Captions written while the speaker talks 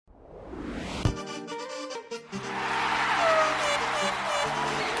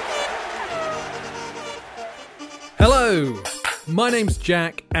My name's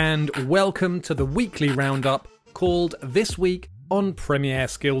Jack, and welcome to the weekly roundup called This Week on Premier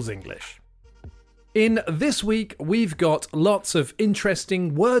Skills English. In this week, we've got lots of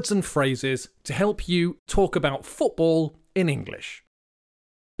interesting words and phrases to help you talk about football in English.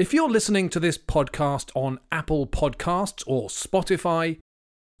 If you're listening to this podcast on Apple Podcasts or Spotify,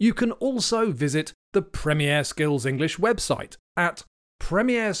 you can also visit the Premier Skills English website at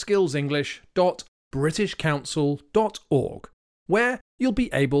premierskillsenglish.britishcouncil.org, where you'll be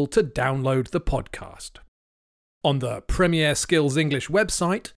able to download the podcast. On the Premier Skills English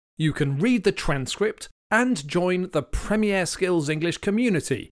website, you can read the transcript and join the Premier Skills English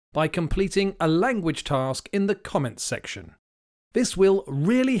community by completing a language task in the comments section. This will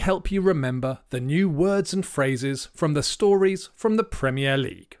really help you remember the new words and phrases from the stories from the Premier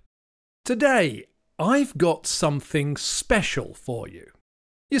League. Today, I've got something special for you.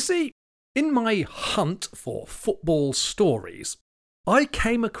 You see, in my hunt for football stories, I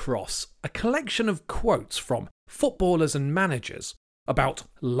came across a collection of quotes from footballers and managers about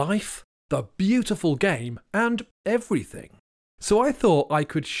life, the beautiful game, and everything. So I thought I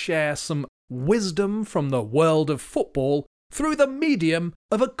could share some wisdom from the world of football through the medium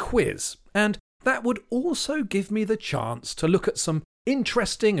of a quiz, and that would also give me the chance to look at some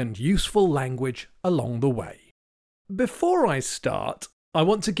interesting and useful language along the way. Before I start, I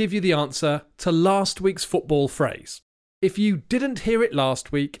want to give you the answer to last week's football phrase. If you didn't hear it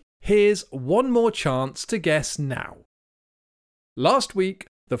last week, here's one more chance to guess now. Last week,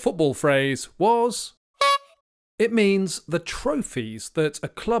 the football phrase was... It means the trophies that a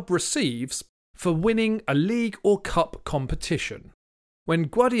club receives for winning a league or cup competition. When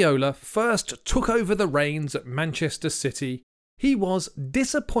Guardiola first took over the reins at Manchester City, he was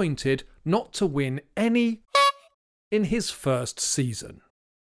disappointed not to win any in his first season.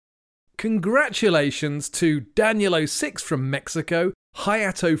 Congratulations to Daniel06 from Mexico,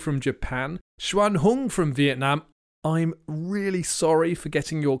 Hayato from Japan, Xuanhong from Vietnam. I'm really sorry for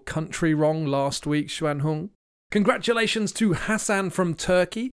getting your country wrong last week, Xuanhong. Congratulations to Hassan from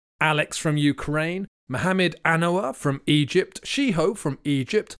Turkey, Alex from Ukraine, Mohamed Anwar from Egypt, Shiho from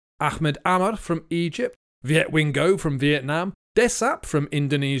Egypt, Ahmed Amar from Egypt, Viet Wingo from Vietnam, Desap from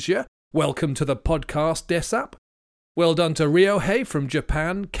Indonesia. Welcome to the podcast, Desap. Well done to Ryohei from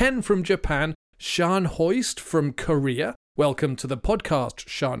Japan, Ken from Japan, Shan Hoist from Korea. Welcome to the podcast,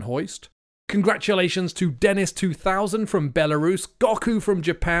 Shan Hoist. Congratulations to Dennis2000 from Belarus, Goku from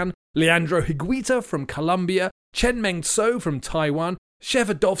Japan, Leandro Higuita from Colombia, Chen Meng Tso from Taiwan,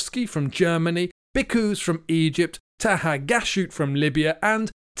 Shevardovsky from Germany, Bikus from Egypt, Taha Gashut from Libya, and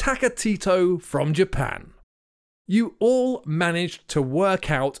Takatito from Japan. You all managed to work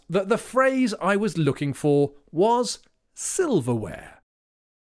out that the phrase I was looking for was silverware.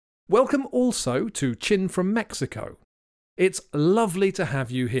 Welcome also to Chin from Mexico. It's lovely to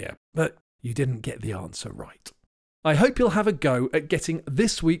have you here, but you didn't get the answer right. I hope you'll have a go at getting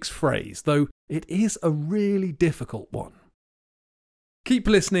this week's phrase, though it is a really difficult one. Keep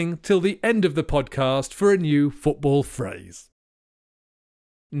listening till the end of the podcast for a new football phrase.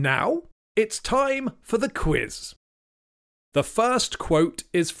 Now, it's time for the quiz. The first quote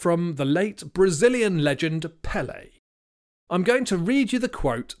is from the late Brazilian legend Pelé. I'm going to read you the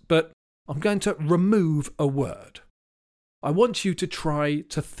quote, but I'm going to remove a word. I want you to try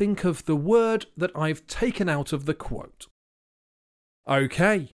to think of the word that I've taken out of the quote.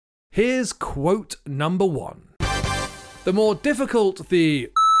 Okay, here's quote number 1. The more difficult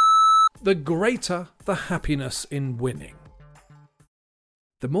the greater the happiness in winning.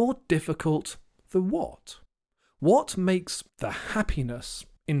 The more difficult the what? What makes the happiness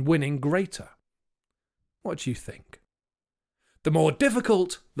in winning greater? What do you think? The more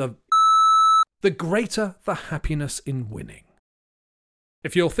difficult the greater the happiness in winning.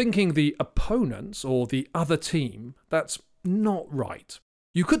 If you're thinking the opponents or the other team, that's not right.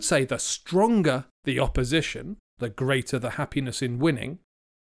 You could say the stronger the opposition, the greater the happiness in winning,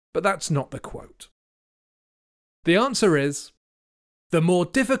 but that's not the quote. The answer is, the more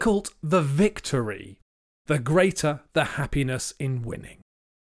difficult the victory, the greater the happiness in winning.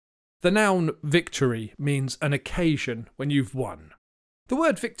 The noun victory means an occasion when you've won. The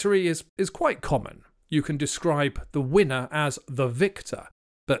word victory is quite common. You can describe the winner as the victor,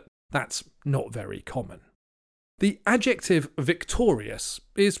 but that's not very common. The adjective victorious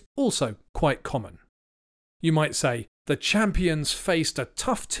is also quite common. You might say, the champions faced a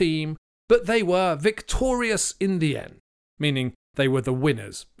tough team, but they were victorious in the end, meaning they were the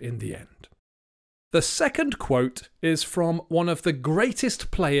winners in the end. The second quote is from one of the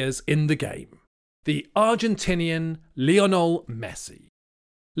greatest players in the game, the Argentinian Lionel Messi.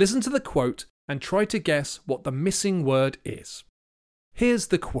 Listen to the quote and try to guess what the missing word is. Here's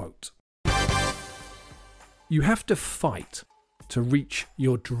the quote. You have to fight to reach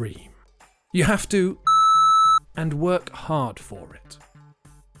your dream. You have to and work hard for it.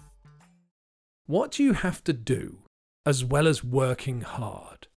 What do you have to do as well as working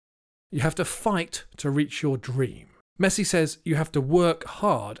hard? You have to fight to reach your dream. Messi says you have to work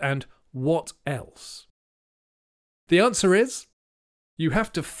hard, and what else? The answer is, you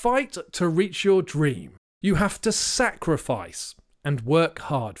have to fight to reach your dream. You have to sacrifice and work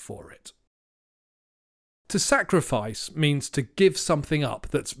hard for it. To sacrifice means to give something up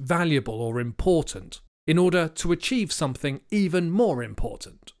that's valuable or important in order to achieve something even more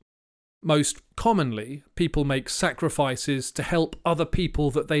important. Most commonly, people make sacrifices to help other people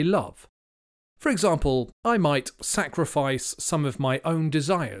that they love. For example, I might sacrifice some of my own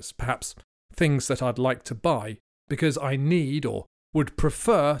desires, perhaps things that I'd like to buy, because I need or would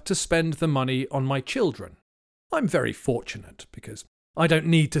prefer to spend the money on my children. I'm very fortunate because I don't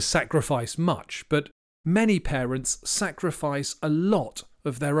need to sacrifice much, but many parents sacrifice a lot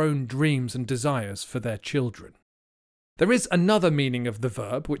of their own dreams and desires for their children. There is another meaning of the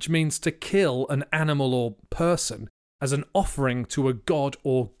verb, which means to kill an animal or person as an offering to a god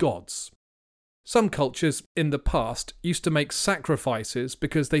or gods. Some cultures in the past used to make sacrifices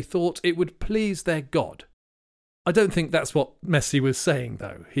because they thought it would please their god. I don't think that's what Messi was saying,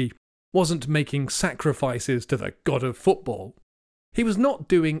 though. He wasn't making sacrifices to the god of football. He was not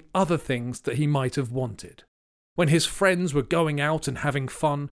doing other things that he might have wanted. When his friends were going out and having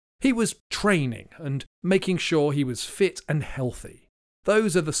fun, he was training and making sure he was fit and healthy.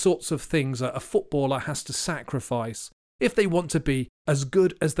 Those are the sorts of things that a footballer has to sacrifice if they want to be as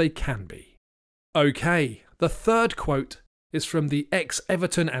good as they can be. Okay, the third quote is from the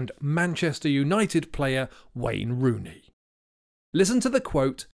ex-Everton and Manchester United player Wayne Rooney. Listen to the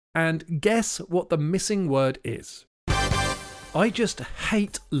quote and guess what the missing word is. I just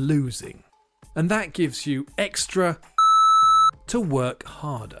hate losing, and that gives you extra to work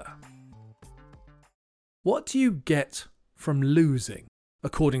harder. What do you get from losing,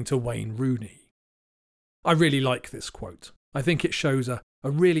 according to Wayne Rooney? I really like this quote. I think it shows a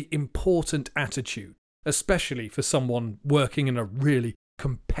really important attitude, especially for someone working in a really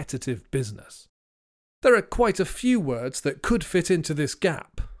competitive business. There are quite a few words that could fit into this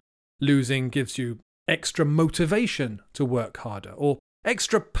gap. Losing gives you extra motivation to work harder, or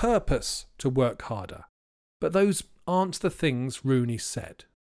extra purpose to work harder. But those aren't the things Rooney said.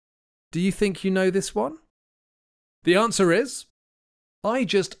 Do you think you know this one? The answer is, I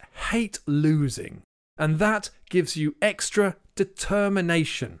just hate losing, and that gives you extra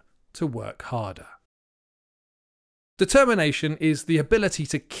determination to work harder. Determination is the ability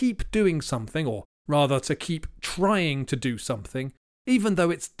to keep doing something, or rather to keep trying to do something, even though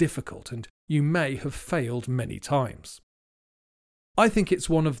it's difficult and you may have failed many times. I think it's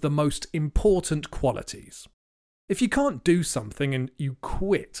one of the most important qualities. If you can't do something and you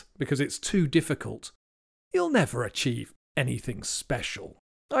quit because it's too difficult, you'll never achieve anything special.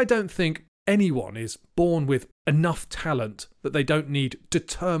 I don't think anyone is born with enough talent that they don't need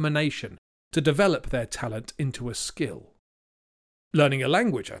determination to develop their talent into a skill. Learning a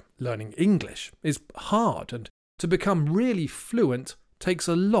language, learning English, is hard, and to become really fluent takes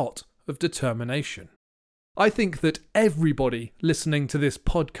a lot of determination. I think that everybody listening to this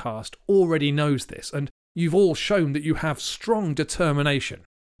podcast already knows this, and you've all shown that you have strong determination,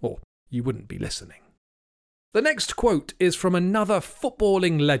 or you wouldn't be listening. The next quote is from another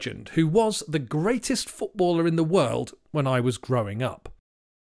footballing legend who was the greatest footballer in the world when I was growing up.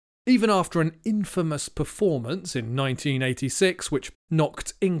 Even after an infamous performance in 1986, which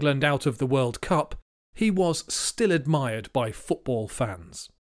knocked England out of the World Cup, he was still admired by football fans.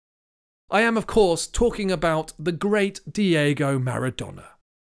 I am, of course, talking about the great Diego Maradona.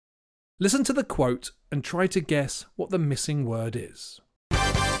 Listen to the quote and try to guess what the missing word is.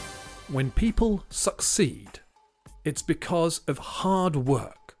 When people succeed, it's because of hard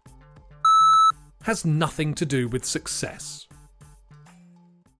work. Has nothing to do with success.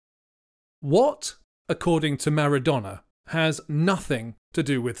 What, according to Maradona, has nothing to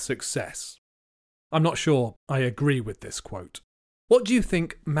do with success? I'm not sure I agree with this quote. What do you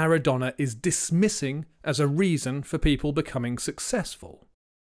think Maradona is dismissing as a reason for people becoming successful?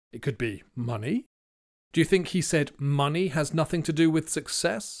 It could be money. Do you think he said money has nothing to do with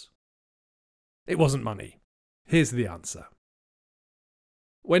success? It wasn't money. Here's the answer.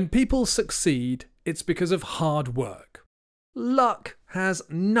 When people succeed, it's because of hard work. Luck has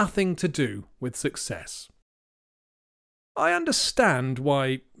nothing to do with success. I understand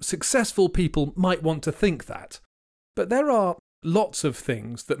why successful people might want to think that, but there are lots of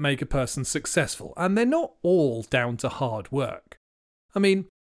things that make a person successful, and they're not all down to hard work. I mean,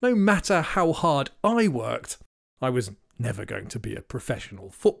 no matter how hard I worked, I was never going to be a professional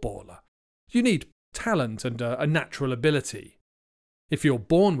footballer. You need talent and a natural ability. If you're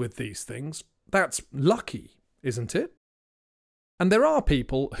born with these things, that's lucky, isn't it? And there are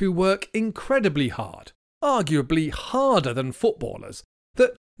people who work incredibly hard, arguably harder than footballers,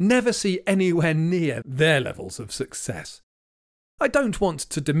 that never see anywhere near their levels of success. I don't want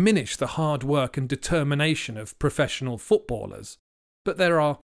to diminish the hard work and determination of professional footballers, but there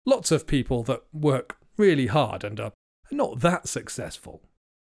are lots of people that work really hard and are not that successful.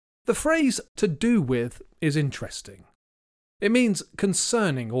 The phrase "to do with" is interesting. It means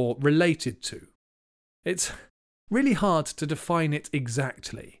concerning or related to. It's really hard to define it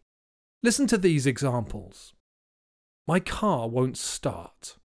exactly. Listen to these examples. My car won't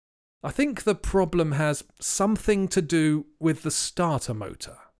start. I think the problem has something to do with the starter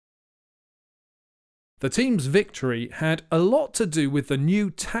motor. The team's victory had a lot to do with the new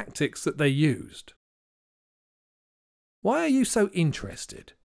tactics that they used. Why are you so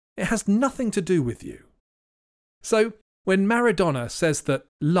interested? It has nothing to do with you. So, when Maradona says that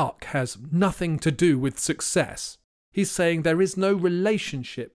luck has nothing to do with success, he's saying there is no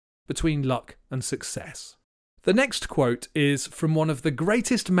relationship between luck and success. The next quote is from one of the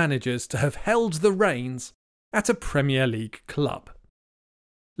greatest managers to have held the reins at a Premier League club.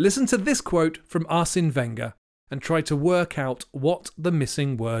 Listen to this quote from Arsene Wenger and try to work out what the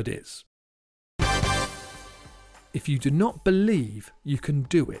missing word is. If you do not believe you can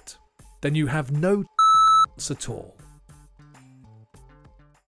do it, then you have no chance at all.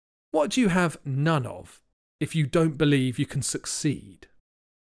 What do you have none of if you don't believe you can succeed?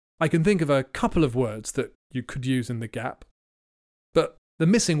 I can think of a couple of words that you could use in the gap, but the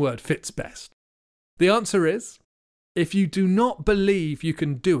missing word fits best. The answer is, if you do not believe you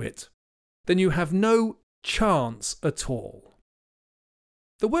can do it, then you have no chance at all.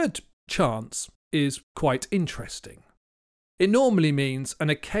 The word chance is quite interesting. It normally means an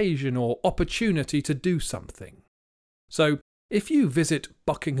occasion or opportunity to do something. So, if you visit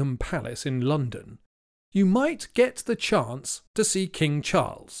Buckingham Palace in London, you might get the chance to see King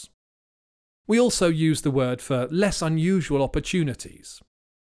Charles. We also use the word for less unusual opportunities.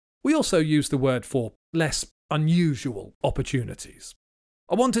 We also use the word for less unusual opportunities.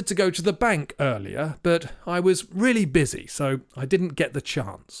 I wanted to go to the bank earlier, but I was really busy, so I didn't get the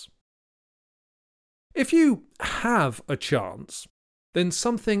chance. If you have a chance, then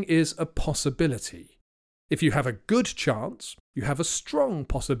something is a possibility. If you have a good chance, you have a strong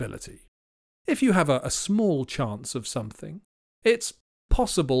possibility. If you have a small chance of something, it's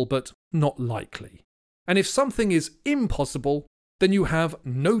possible but not likely. And if something is impossible, then you have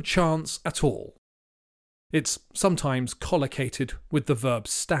no chance at all. It's sometimes collocated with the verb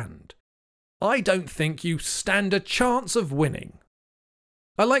stand. I don't think you stand a chance of winning.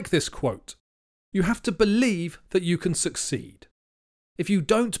 I like this quote. You have to believe that you can succeed. If you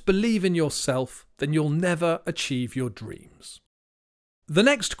don't believe in yourself, then you'll never achieve your dreams. The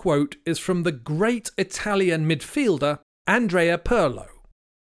next quote is from the great Italian midfielder Andrea Pirlo.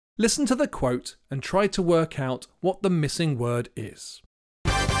 Listen to the quote and try to work out what the missing word is.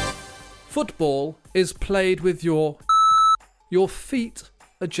 Football is played with your feet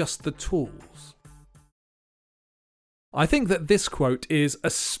are just the tools. I think that this quote is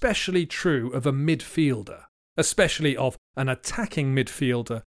especially true of a midfielder, especially of an attacking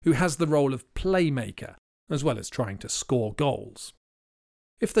midfielder who has the role of playmaker, as well as trying to score goals.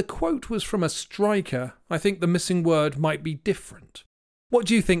 If the quote was from a striker, I think the missing word might be different. What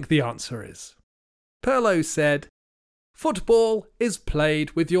do you think the answer is? Pirlo said, "Football is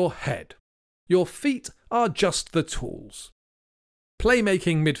played with your head. Your feet are just the tools."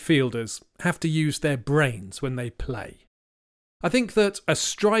 Playmaking midfielders have to use their brains when they play. I think that a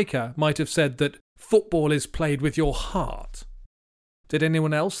striker might have said that football is played with your heart. Did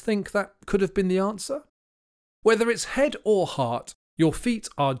anyone else think that could have been the answer? Whether it's head or heart, your feet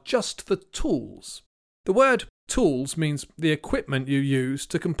are just the tools. The word tools means the equipment you use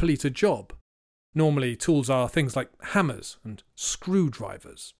to complete a job. Normally, tools are things like hammers and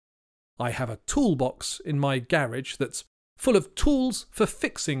screwdrivers. I have a toolbox in my garage that's full of tools for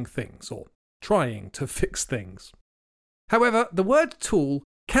fixing things or trying to fix things. However, the word tool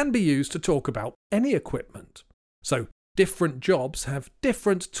can be used to talk about any equipment. So, different jobs have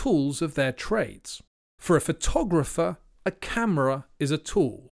different tools of their trades. For a photographer, a camera is a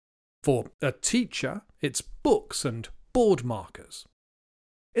tool. For a teacher, it's books and board markers.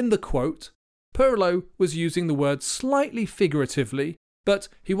 In the quote, Pirlo was using the word slightly figuratively, but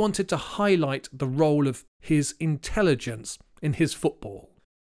he wanted to highlight the role of his intelligence in his football.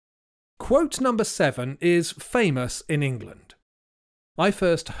 Quote number 7 is famous in England. I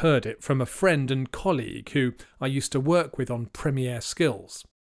first heard it from a friend and colleague who I used to work with on Premiere Skills.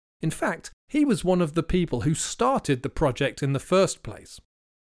 In fact, he was one of the people who started the project in the first place.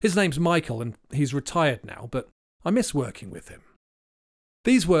 His name's Michael and he's retired now, but I miss working with him.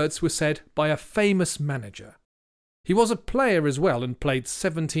 These words were said by a famous manager. He was a player as well and played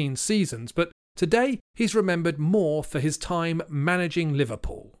 17 seasons, but today he's remembered more for his time managing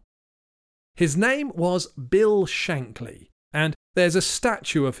Liverpool. His name was Bill Shankly, and there's a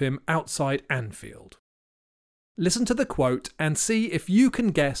statue of him outside Anfield. Listen to the quote and see if you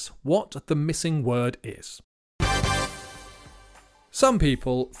can guess what the missing word is. Some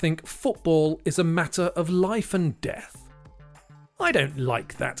people think football is a matter of life and death. I don't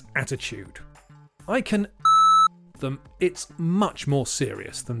like that attitude. I can them, it's much more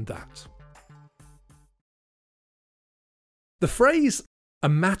serious than that. The phrase, a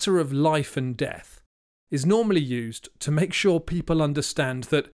matter of life and death, is normally used to make sure people understand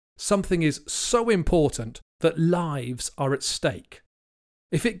that something is so important that lives are at stake.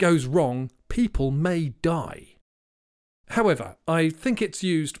 If it goes wrong, people may die. However, I think it's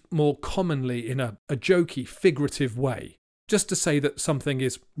used more commonly in a jokey, figurative way, just to say that something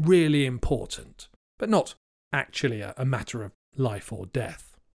is really important, but not actually a matter of life or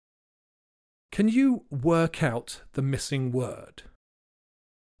death. Can you work out the missing word?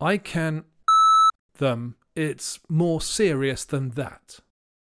 I can them, it's more serious than that.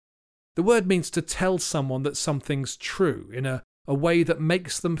 The word means to tell someone that something's true in a way that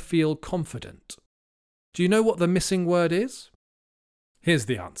makes them feel confident. Do you know what the missing word is? Here's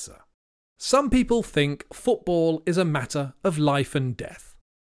the answer. Some people think football is a matter of life and death.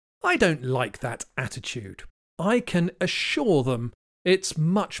 I don't like that attitude. I can assure them it's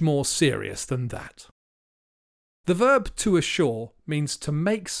much more serious than that. The verb to assure means to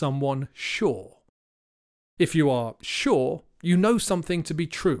make someone sure. If you are sure, you know something to be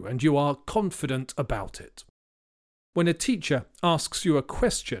true and you are confident about it. When a teacher asks you a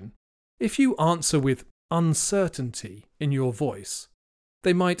question, if you answer with uncertainty in your voice,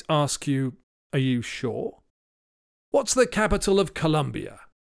 they might ask you, "Are you sure? What's the capital of Colombia?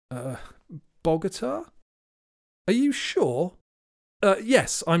 Bogota? Are you sure?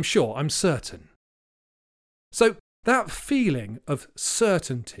 Yes, I'm sure, I'm certain." So that feeling of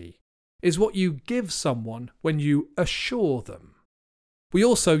certainty is what you give someone when you assure them. We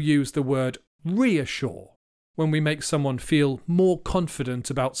also use the word reassure when we make someone feel more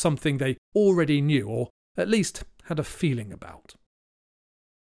confident about something they already knew or at least had a feeling about.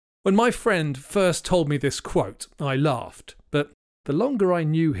 When my friend first told me this quote, I laughed, but the longer I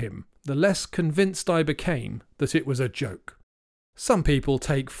knew him, the less convinced I became that it was a joke. Some people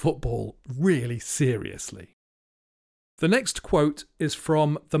take football really seriously. The next quote is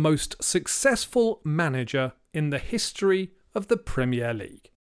from the most successful manager in the history of the Premier League.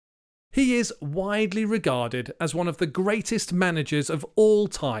 He is widely regarded as one of the greatest managers of all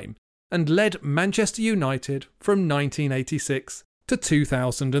time and led Manchester United from 1986 to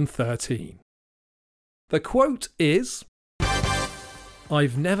 2013. The quote is,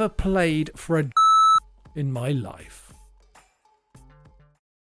 "I've never played for a in my life."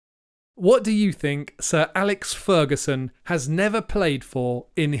 What do you think Sir Alex Ferguson has never played for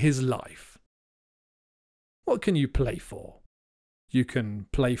in his life? What can you play for? You can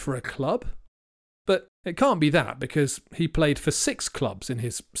play for a club? But it can't be that because he played for 6 clubs in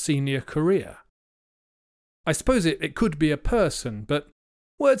his senior career. I suppose it could be a person, but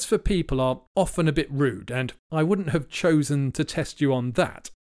words for people are often a bit rude and I wouldn't have chosen to test you on that.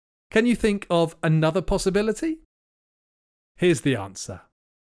 Can you think of another possibility? Here's the answer.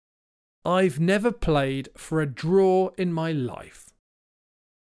 I've never played for a draw in my life.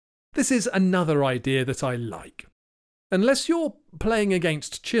 This is another idea that I like. Unless you're playing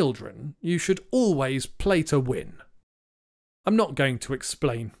against children, you should always play to win. I'm not going to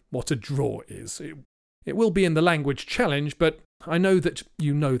explain what a draw is. It will be in the language challenge, but I know that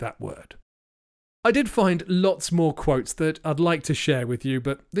you know that word. I did find lots more quotes that I'd like to share with you,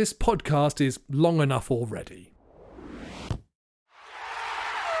 but this podcast is long enough already.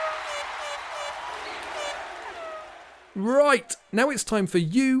 Right, now it's time for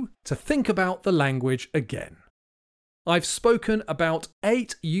you to think about the language again. I've spoken about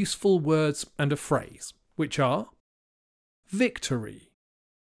 8 useful words and a phrase, which are victory,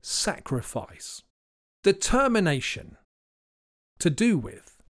 sacrifice, determination, to do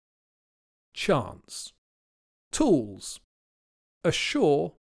with, chance, tools,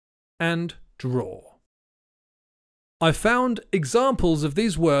 assure, and draw. I've found examples of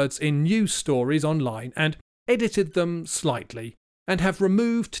these words in news stories online and edited them slightly and have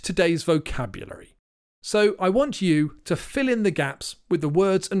removed today's vocabulary. So I want you to fill in the gaps with the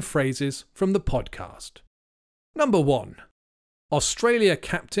words and phrases from the podcast. Number 1. Australia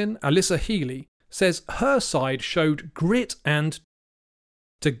captain Alyssa Healy says her side showed grit and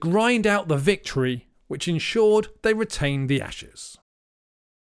to grind out the victory, which ensured they retained the Ashes.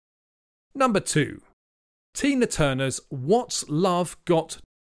 Number 2. Tina Turner's What's Love Got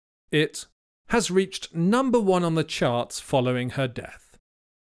It has reached number 1 on the charts following her death.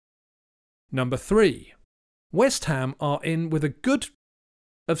 Number 3. West Ham are in with a good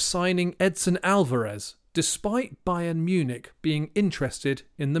of signing Edson Alvarez, despite Bayern Munich being interested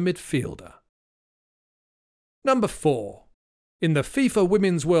in the midfielder. Number 4. In the FIFA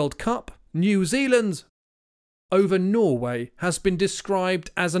Women's World Cup, New Zealand's over Norway has been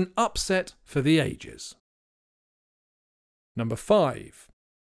described as an upset for the ages. Number 5.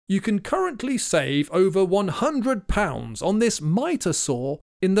 You can currently save over £100 on this mitre saw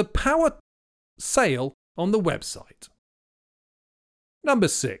in the power sale on the website. Number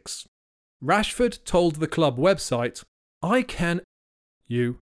 6. Rashford told the club website, "I can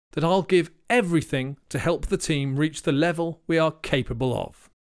you that I'll give everything to help the team reach the level we are capable of."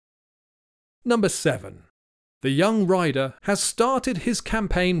 Number 7. The young rider has started his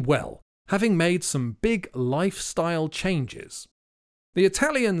campaign well, having made some big lifestyle changes. The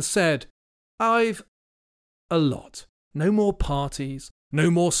Italian said, "I've a lot. No more parties, no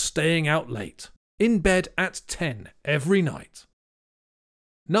more staying out late. In bed at 10 every night."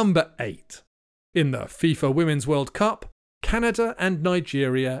 Number 8. In the FIFA Women's World Cup, Canada and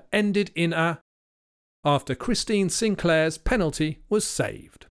Nigeria ended in a after Christine Sinclair's penalty was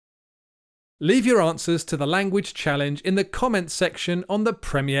saved. Leave your answers to the language challenge in the comments section on the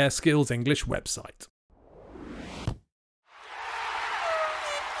Premier Skills English website.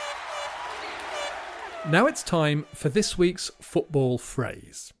 Now it's time for this week's football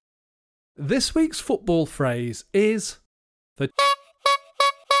phrase. This week's football phrase is the...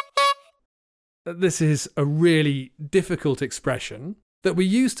 This is a really difficult expression that we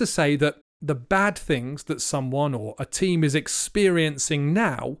use to say that the bad things that someone or a team is experiencing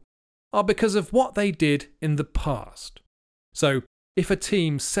now are because of what they did in the past. So, if a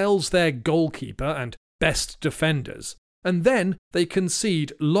team sells their goalkeeper and best defenders, and then they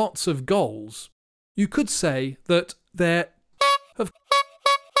concede lots of goals, you could say that they're...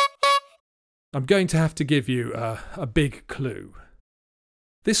 I'm going to have to give you a big clue.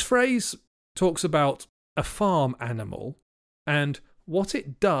 This phrase talks about a farm animal and what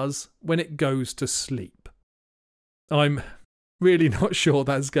it does when it goes to sleep. I'm really not sure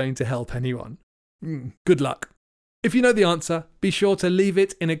that's going to help anyone. Good luck. If you know the answer, be sure to leave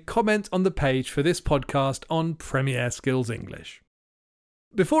it in a comment on the page for this podcast on Premier Skills English.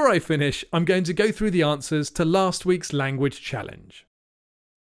 Before I finish, I'm going to go through the answers to last week's language challenge.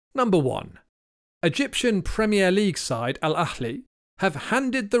 Number 1. Egyptian Premier League side Al Ahly have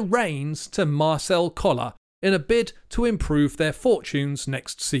handed the reins to Marcel Koller in a bid to improve their fortunes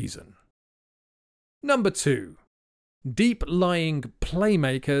next season. Number 2. Deep-lying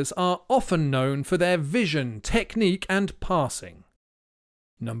playmakers are often known for their vision, technique and passing.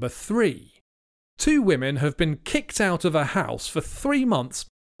 Number 3. 2 women have been kicked out of a house for 3 months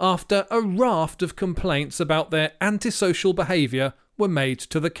after a raft of complaints about their antisocial behaviour were made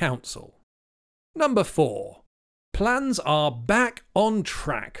to the council. Number 4. Plans are back on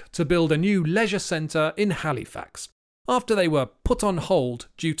track to build a new leisure centre in Halifax after they were put on hold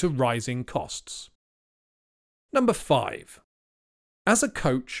due to rising costs. Number 5. As a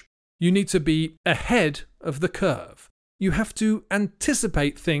coach, you need to be ahead of the curve. You have to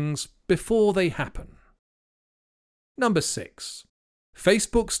anticipate things before they happen. Number 6.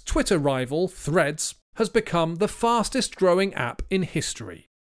 Facebook's Twitter rival Threads has become the fastest growing app in history,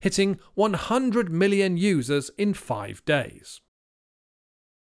 hitting 100 million users in 5 days.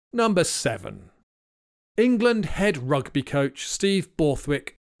 Number 7. England head rugby coach Steve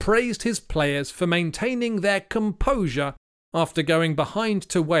Borthwick praised his players for maintaining their composure after going behind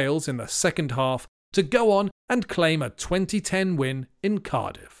to Wales in the second half to go on and claim a 2010 win in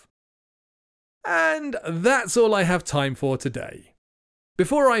Cardiff. And that's all I have time for today.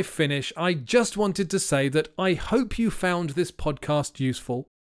 Before I finish, I just wanted to say that I hope you found this podcast useful,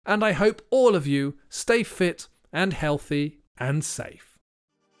 and I hope all of you stay fit and healthy and safe.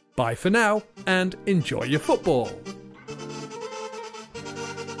 Bye for now, and enjoy your football.